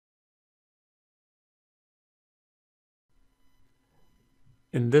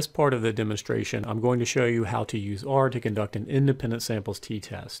In this part of the demonstration, I'm going to show you how to use R to conduct an independent samples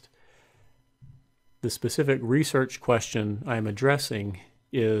t-test. The specific research question I am addressing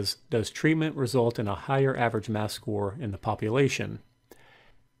is, does treatment result in a higher average mass score in the population?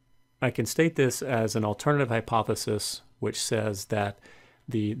 I can state this as an alternative hypothesis, which says that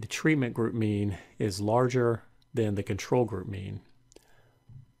the treatment group mean is larger than the control group mean.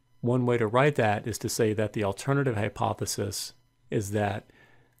 One way to write that is to say that the alternative hypothesis is that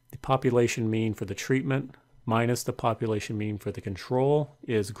the population mean for the treatment minus the population mean for the control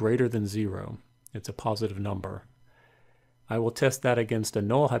is greater than 0. It's a positive number. I will test that against a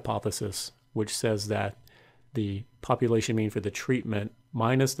null hypothesis, which says that the population mean for the treatment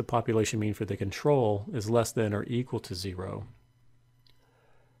minus the population mean for the control is less than or equal to 0.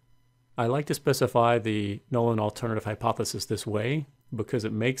 I like to specify the null and alternative hypothesis this way because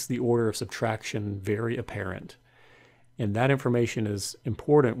it makes the order of subtraction very apparent. And that information is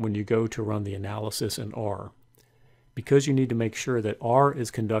important when you go to run the analysis in R, because you need to make sure that R is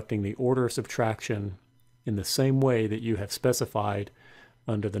conducting the order of subtraction in the same way that you have specified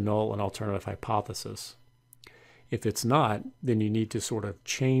under the null and alternative hypothesis. If it's not, then you need to sort of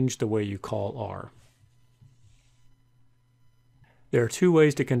change the way you call R. There are two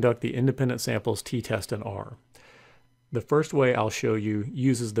ways to conduct the independent samples t-test in R. The first way I'll show you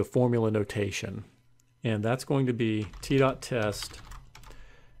uses the formula notation. And that's going to be t.test,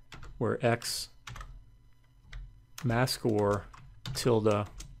 where x mass score tilde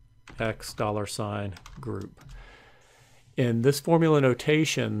x $ group. In this formula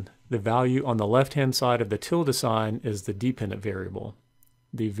notation, the value on the left-hand side of the tilde sign is the dependent variable.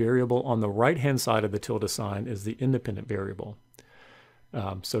 The variable on the right-hand side of the tilde sign is the independent variable.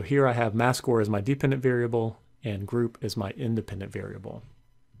 So here I have mass score as my dependent variable and group as my independent variable.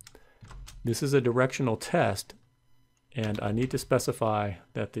 This is a directional test, and I need to specify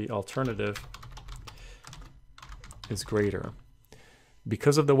that the alternative is greater.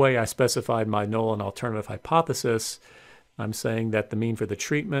 Because of the way I specified my null and alternative hypothesis, I'm saying that the mean for the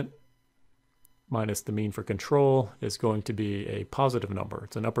treatment minus the mean for control is going to be a positive number.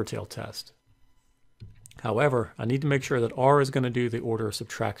 It's an upper tail test. However, I need to make sure that R is going to do the order of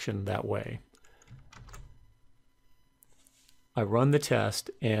subtraction that way. I run the test,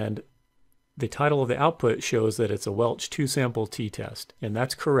 and the title of the output shows that it's a Welch two-sample t-test, and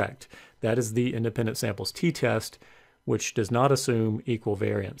that's correct. That is the independent samples t-test, which does not assume equal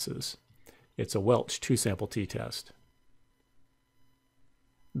variances. It's a Welch two-sample t-test.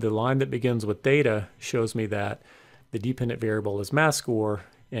 The line that begins with data shows me that the dependent variable is mass score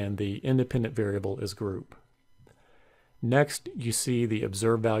and the independent variable is group. Next, you see the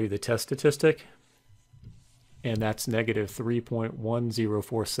observed value of the test statistic, and that's negative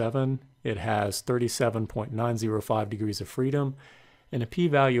 3.1047. It has 37.905 degrees of freedom and a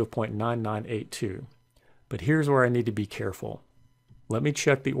p-value of 0.9982. But here's where I need to be careful. Let me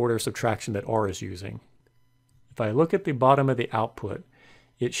check the order of subtraction that R is using. If I look at the bottom of the output,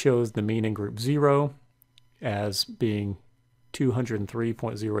 it shows the mean in group 0 as being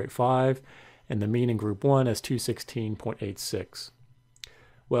 203.085 and the mean in group 1 as 216.86.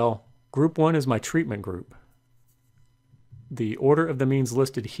 Well, group 1 is my treatment group. The order of the means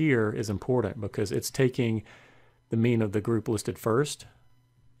listed here is important because it's taking the mean of the group listed first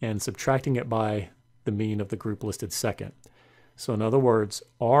and subtracting it by the mean of the group listed second. So in other words,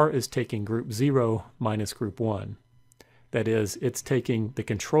 R is taking group 0 minus group 1. That is, it's taking the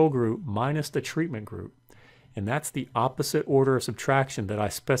control group minus the treatment group. And that's the opposite order of subtraction that I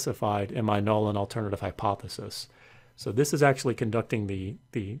specified in my null and alternative hypothesis. So this is actually conducting the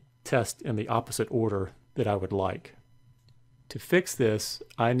test in the opposite order that I would like. To fix this,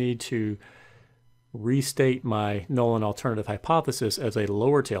 I need to restate my null and alternative hypothesis as a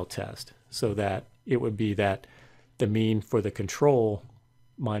lower tail test so that it would be that the mean for the control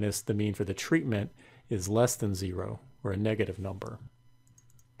minus the mean for the treatment is less than 0, or a negative number.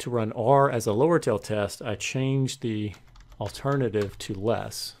 To run R as a lower tail test, I change the alternative to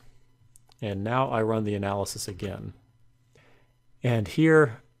less, and now I run the analysis again. And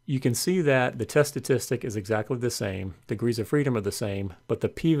here you can see that the test statistic is exactly the same, degrees of freedom are the same, but the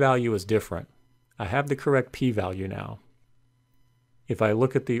p-value is different. I have the correct p-value now. If I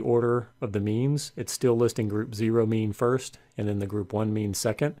look at the order of the means, it's still listing group 0 mean first and then the group 1 mean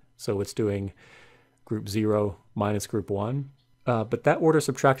second, so it's doing group 0 minus group 1. But that order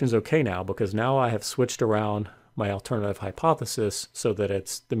subtraction is okay now because now I have switched around my alternative hypothesis so that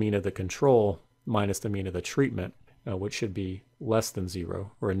it's the mean of the control minus the mean of the treatment, which should be less than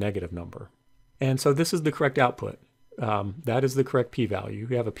 0, or a negative number. And so this is the correct output. That is the correct p-value.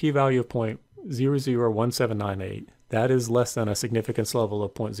 We have a p-value of 0.001798. That is less than a significance level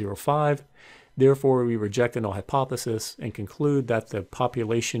of 0.05. Therefore, we reject the null hypothesis and conclude that the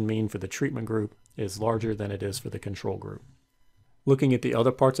population mean for the treatment group is larger than it is for the control group. Looking at the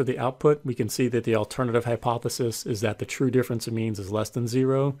other parts of the output, we can see that the alternative hypothesis is that the true difference of means is less than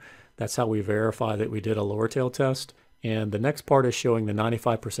 0. That's how we verify that we did a lower tail test. And the next part is showing the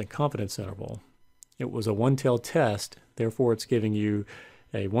 95% confidence interval. It was a one-tail test, therefore it's giving you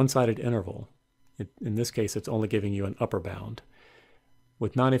a one-sided interval. In this case, it's only giving you an upper bound.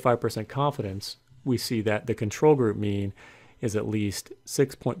 With 95% confidence, we see that the control group mean is at least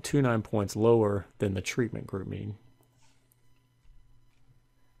 6.29 points lower than the treatment group mean.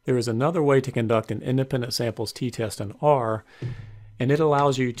 There is another way to conduct an independent samples t-test in R, and it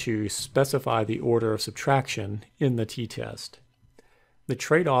allows you to specify the order of subtraction in the t-test. The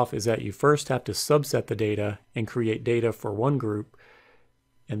trade-off is that you first have to subset the data and create data for one group,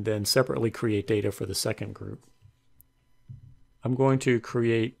 and then separately create data for the second group. I'm going to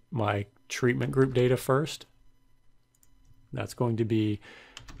create my treatment group data first. That's going to be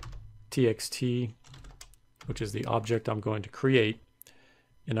txt, which is the object I'm going to create.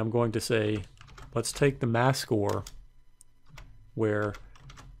 And I'm going to say, let's take the mass score where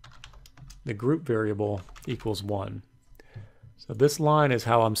the group variable equals 1. So this line is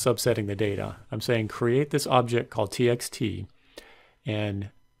how I'm subsetting the data. I'm saying create this object called txt and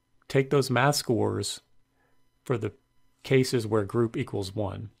take those mass scores for the cases where group equals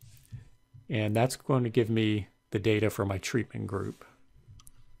 1. And that's going to give me the data for my treatment group.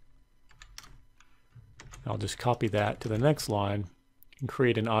 I'll just copy that to the next line and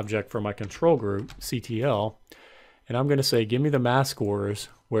create an object for my control group, CTL, and I'm going to say, give me the mass scores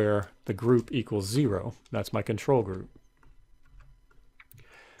where the group equals 0. That's my control group.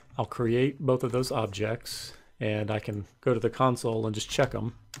 I'll create both of those objects, and I can go to the console and just check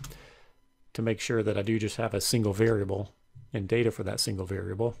them to make sure that I do just have a single variable and data for that single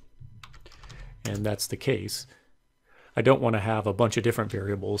variable. And that's the case. I don't want to have a bunch of different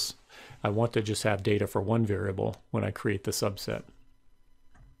variables. I want to just have data for one variable when I create the subset.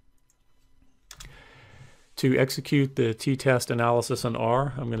 To execute the t-test analysis in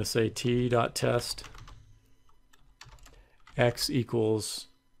R, I'm going to say t.test x equals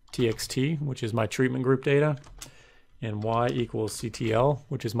txt, which is my treatment group data, and y equals ctl,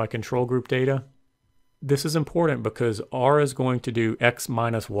 which is my control group data. This is important because R is going to do x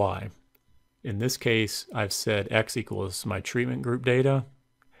minus y. In this case, I've said x equals my treatment group data,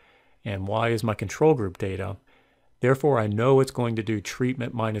 and y is my control group data. Therefore, I know it's going to do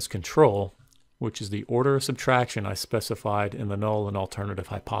treatment minus control, which is the order of subtraction I specified in the null and alternative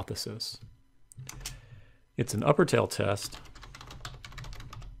hypothesis. It's an upper tail test,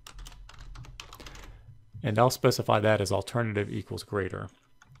 and I'll specify that as alternative equals greater.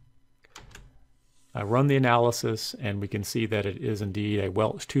 I run the analysis, and we can see that it is indeed a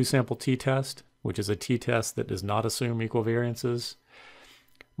Welch two-sample t-test, which is a t-test that does not assume equal variances.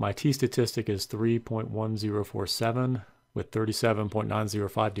 My t-statistic is 3.1047 with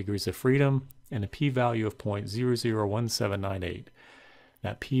 37.905 degrees of freedom and a p-value of 0.001798.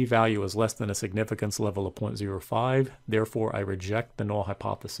 That p-value is less than a significance level of 0.05, therefore I reject the null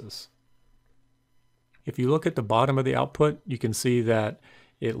hypothesis. If you look at the bottom of the output, you can see that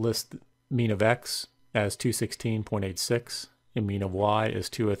it lists mean of x as 216.86 and mean of y is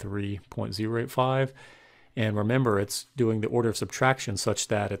 203.085. And remember, it's doing the order of subtraction such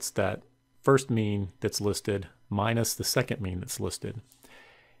that it's that first mean that's listed minus the second mean that's listed.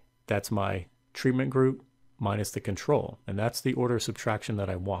 That's my treatment group minus the control, and that's the order of subtraction that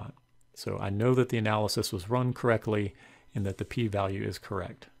I want. So I know that the analysis was run correctly and that the p-value is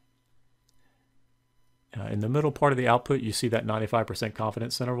correct. In the middle part of the output, you see that 95%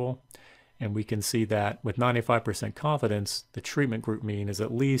 confidence interval, and we can see that with 95% confidence, the treatment group mean is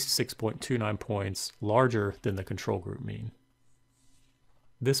at least 6.29 points larger than the control group mean.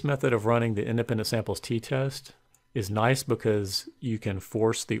 This method of running the independent samples t-test is nice because you can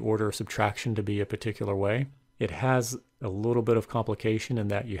force the order of subtraction to be a particular way. It has a little bit of complication in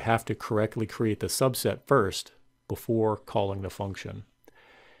that you have to correctly create the subset first before calling the function.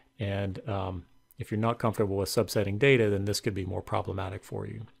 And if you're not comfortable with subsetting data, then this could be more problematic for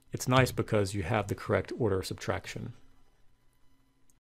you. It's nice because you have the correct order of subtraction.